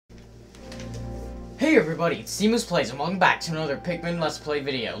Hey everybody, it's SeaMoosePlays and welcome back to another Pikmin Let's Play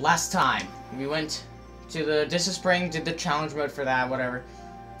video. Last time, we went to the Distant Spring, did the challenge mode for that, whatever.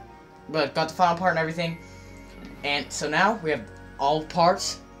 But got the final part and everything. And so now, we have all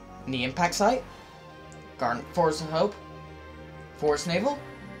parts in the impact site, Garden Forest of Hope, Forest Navel,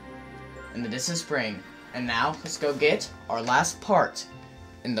 and the Distant Spring. And now, let's go get our last part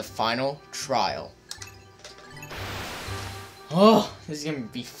in the final trial. Oh, this is gonna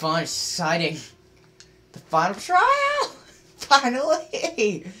be fun, exciting. The final trial!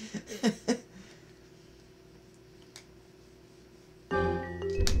 Finally!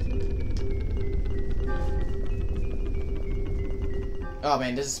 Oh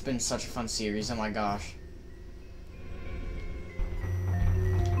man, this has been such a fun series, oh my gosh.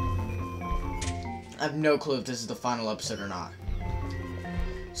 I have no clue if this is the final episode or not.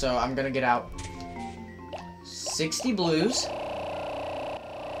 So I'm gonna get out 60 blues.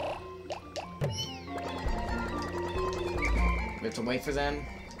 We have to wait for them.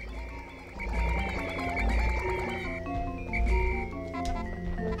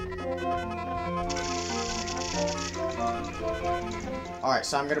 Alright,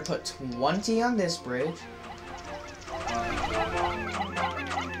 so I'm gonna put 20 on this bridge.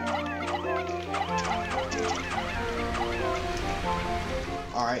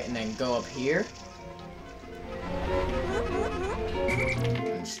 Alright, and then go up here.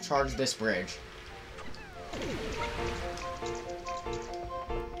 And just charge this bridge.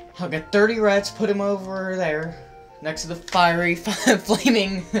 I'll get 30 reds, put him over there, next to the fiery,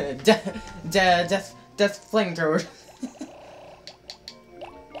 flaming, death flamethrower.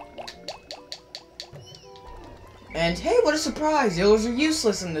 And hey, what a surprise! Yellows are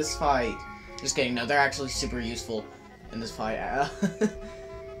useless in this fight. Just kidding, no, they're actually super useful in this fight.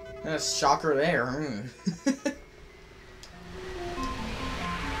 Shocker there.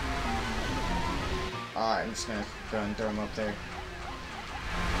 Alright, I'm just gonna go and throw him up there.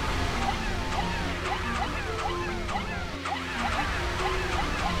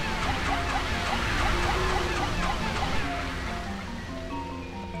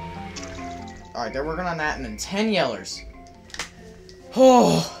 Alright, they're working on that, and then 10 yellers.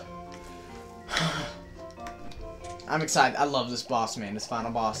 Oh! I'm excited. I love this boss, man. This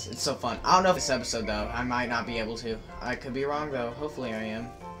final boss. It's so fun. I don't know if this episode, though. I might not be able to. I could be wrong, though. Hopefully I am.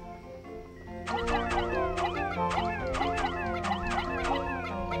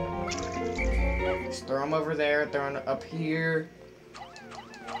 Just throw them over there. Throw them up here.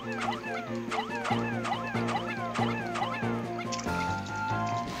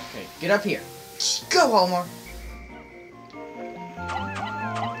 Okay, get up here. Go, Walmart!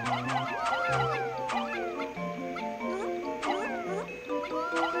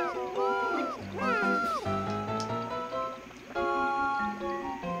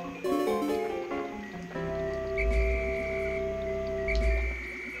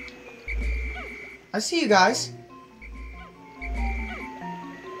 I see you guys.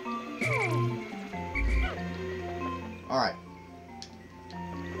 Alright.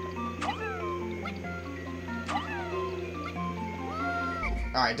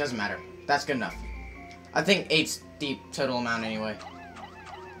 Alright, doesn't matter. That's good enough. I think 8's the total amount anyway.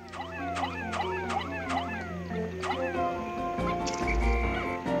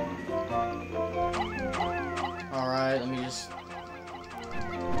 Alright, let me just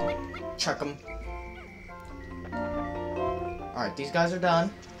chuck them. Alright, these guys are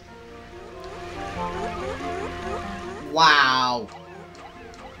done. Wow.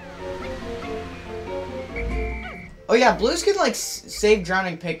 Oh yeah, blues can like save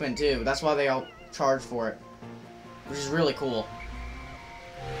drowning Pikmin too. That's why they all charge for it, which is really cool.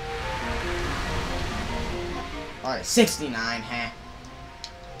 Alright, 69, huh?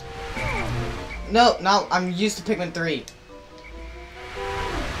 No, I'm used to Pikmin 3.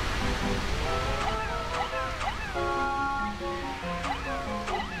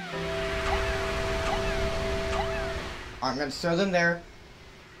 I'm gonna throw them there.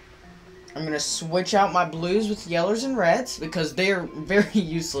 I'm gonna switch out my blues with yellows and reds because they're very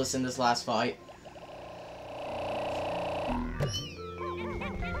useless in this last fight.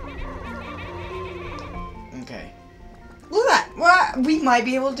 Okay. Look at that! Well, we might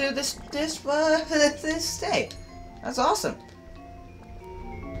be able to do this day. That's awesome.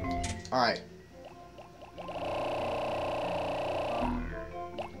 Alright.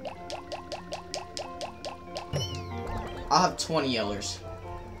 I'll have 20 yellers.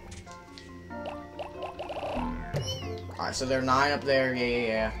 Alright, so there are 9 up there.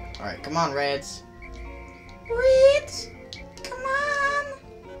 Yeah. Alright, come on, reds. Reds! Come on!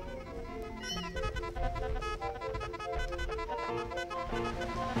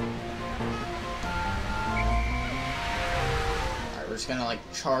 just gonna like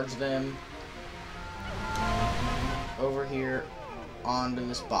charge them over here onto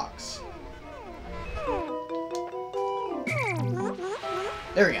this box.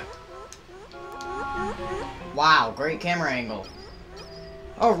 There we go. Wow, great camera angle.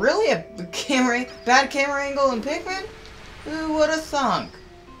 Oh, really? A bad camera angle in Pikmin? Who would have thunk?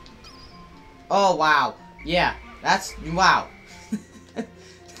 Oh, wow. Yeah, that's... Wow.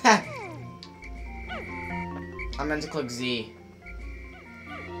 I meant to click Z.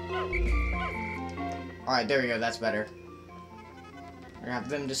 Alright, there we go. That's better. We're gonna have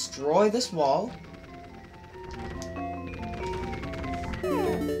them destroy this wall.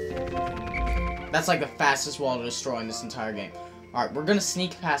 That's like the fastest wall to destroy in this entire game. Alright, we're gonna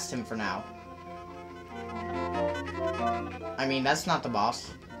sneak past him for now. I mean, that's not the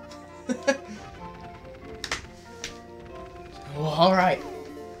boss. Well, alright.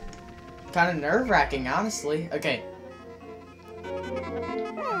 Kind of nerve-wracking, honestly. Okay.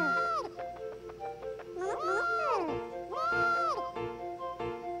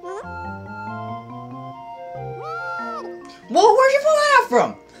 Whoa, where'd you pull that out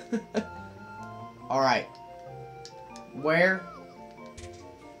from? Alright. Where?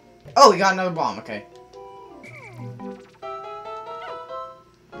 Oh, we got another bomb, okay.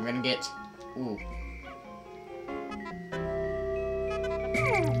 I'm gonna get... Ooh.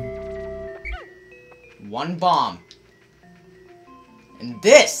 One bomb. And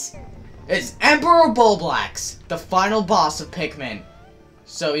this is Emperor Bullblax, the final boss of Pikmin.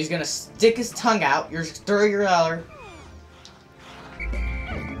 So he's gonna stick his tongue out. You're throw your other.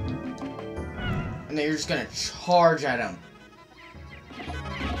 And then you're just gonna charge at him.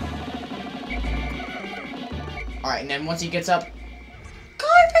 Alright, and then once he gets up, call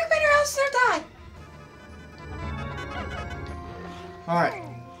your Pikmin or else they'll die! Alright.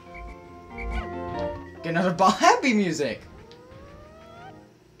 Get another ball. Happy music!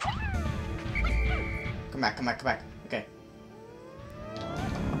 Come back, come back, come back. Okay.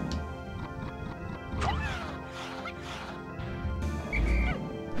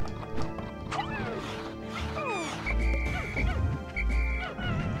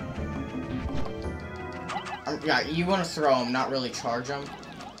 Yeah, you want to throw him, not really charge him.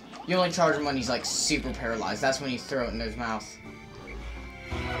 You only charge him when he's like super paralyzed. That's when you throw it in his mouth.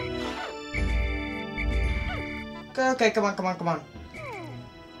 Okay, come on, come on, come on.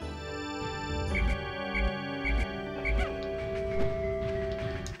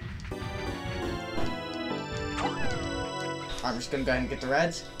 I'm just gonna go ahead and get the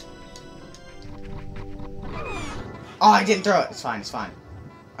reds. Oh, I didn't throw it. It's fine, it's fine.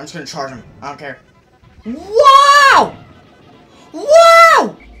 I'm just gonna charge him. I don't care. Wow!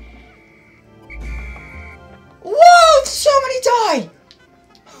 Wow! Whoa! So many die!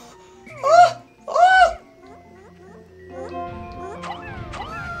 Oh! Oh!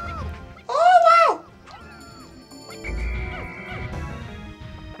 Oh, wow!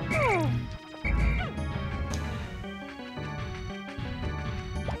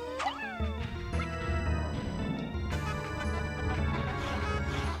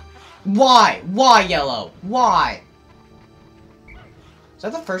 Why? Why yellow? Why? Is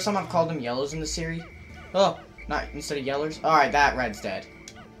that the first time I've called them yellows in the series? Oh, not instead of yellers? Alright, that red's dead.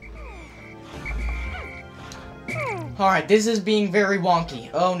 Alright, this is being very wonky.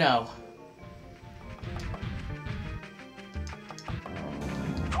 Oh no.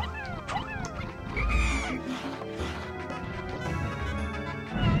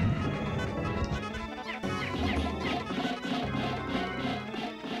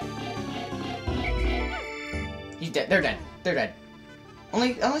 He's dead. They're dead. They're dead.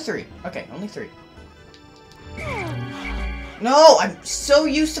 Only three. Okay, only three. No, I'm so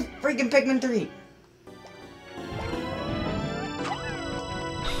used to freaking Pikmin 3.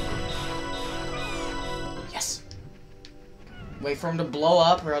 Yes. Wait for him to blow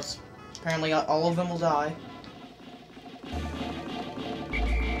up, or else apparently all of them will die.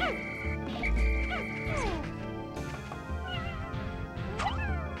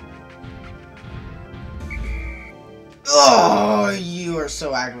 Oh, you are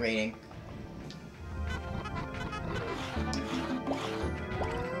so aggravating.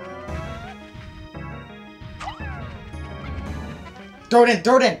 Throw it in,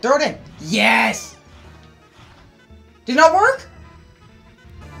 throw it in, throw it in! Yes! Did it not work?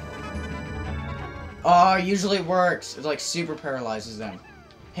 Oh, usually it works. It like super paralyzes them.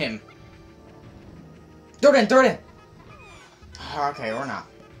 Him. Throw it in, throw it in! Okay, or not.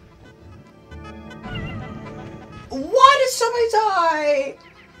 Why did somebody die?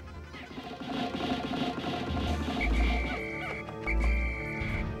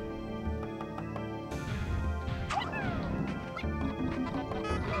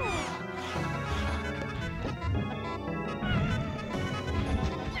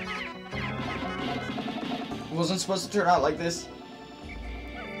 wasn't supposed to turn out like this.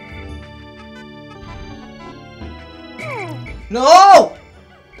 No!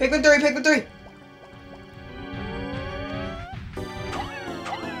 Pikmin 3, Pikmin 3!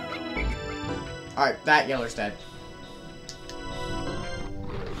 Alright, that yeller's dead.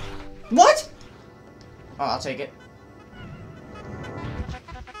 What? Oh, I'll take it.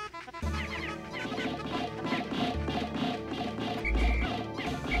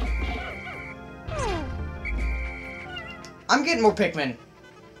 I'm getting more Pikmin.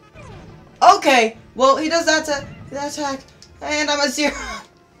 Okay, well, he does that attack, and I'm a 0.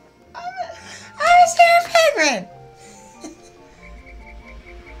 I'm a 0 Pikmin!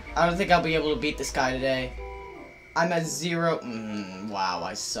 I don't think I'll be able to beat this guy today. I'm at 0. Wow,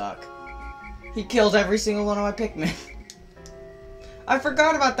 I suck. He killed every single one of my Pikmin. I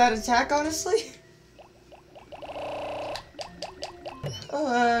forgot about that attack, honestly.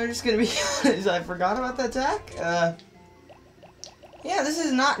 I'm just gonna be honest, I forgot about that attack. Yeah, this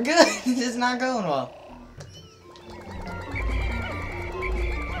is not good. This is not going well.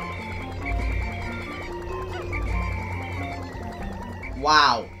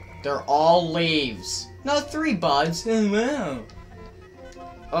 Wow, they're all leaves. No, 3 buds. Wow.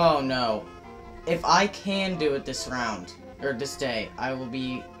 Oh no. If I can do it this round, or this day, I will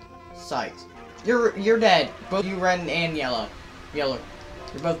be psyched. You're dead. Both you, red and yellow. You're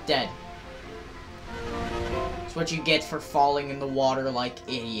both dead. That's what you get for falling in the water like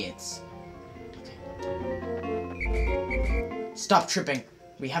idiots. Okay. Stop tripping.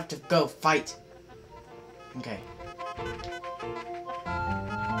 We have to go fight. Okay.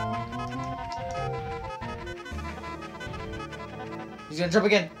 He's gonna jump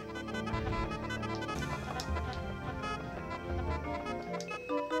again.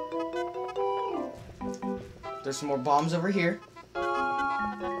 There's some more bombs over here.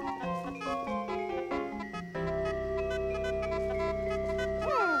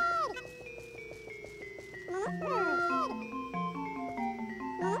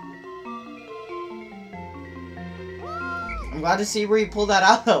 I'm glad to see where you pulled that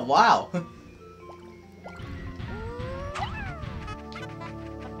out of. Wow.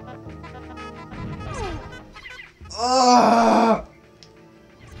 Ugh.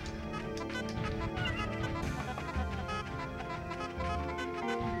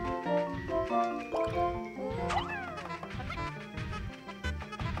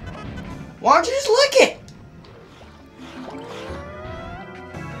 Why don't you just lick it?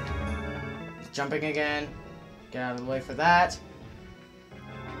 Jumping again. Get out of the way for that.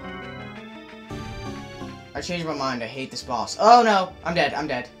 I changed my mind. I hate this boss. Oh no! I'm dead. I'm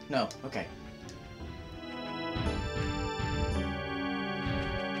dead. No. Okay.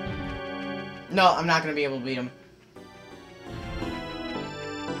 No, I'm not gonna be able to beat him.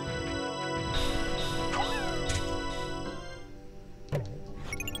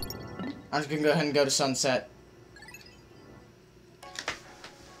 I'm just gonna go ahead and go to sunset.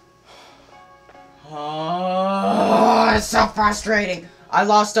 Oh, it's so frustrating. I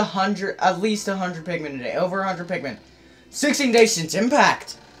lost at least 100 Pikmin today. Over 100 Pikmin. 16 days since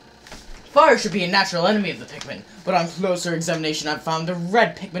impact. Fire should be a natural enemy of the Pikmin, but on closer examination I've found the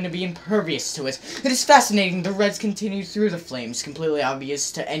red Pikmin to be impervious to it. It is fascinating the reds continue through the flames, completely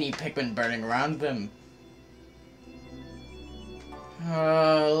obvious to any Pikmin burning around them.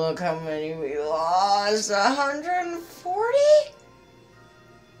 Oh, look how many we lost. 140?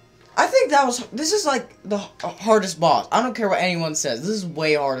 I think this is like the hardest boss. I don't care what anyone says. This is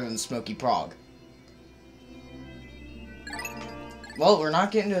way harder than Smoky Prog. Well, we're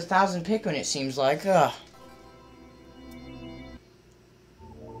not getting to 1,000 Pikmin, it seems like. Alright,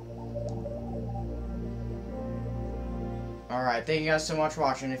 thank you guys so much for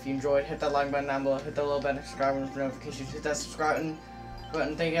watching. If you enjoyed, hit that like button down below, hit that little button, subscribe for notifications, hit that subscribe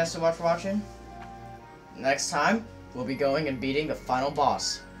button. Thank you guys so much for watching. Next time, we'll be going and beating the final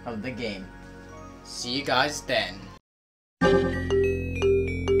boss of the game. See you guys then.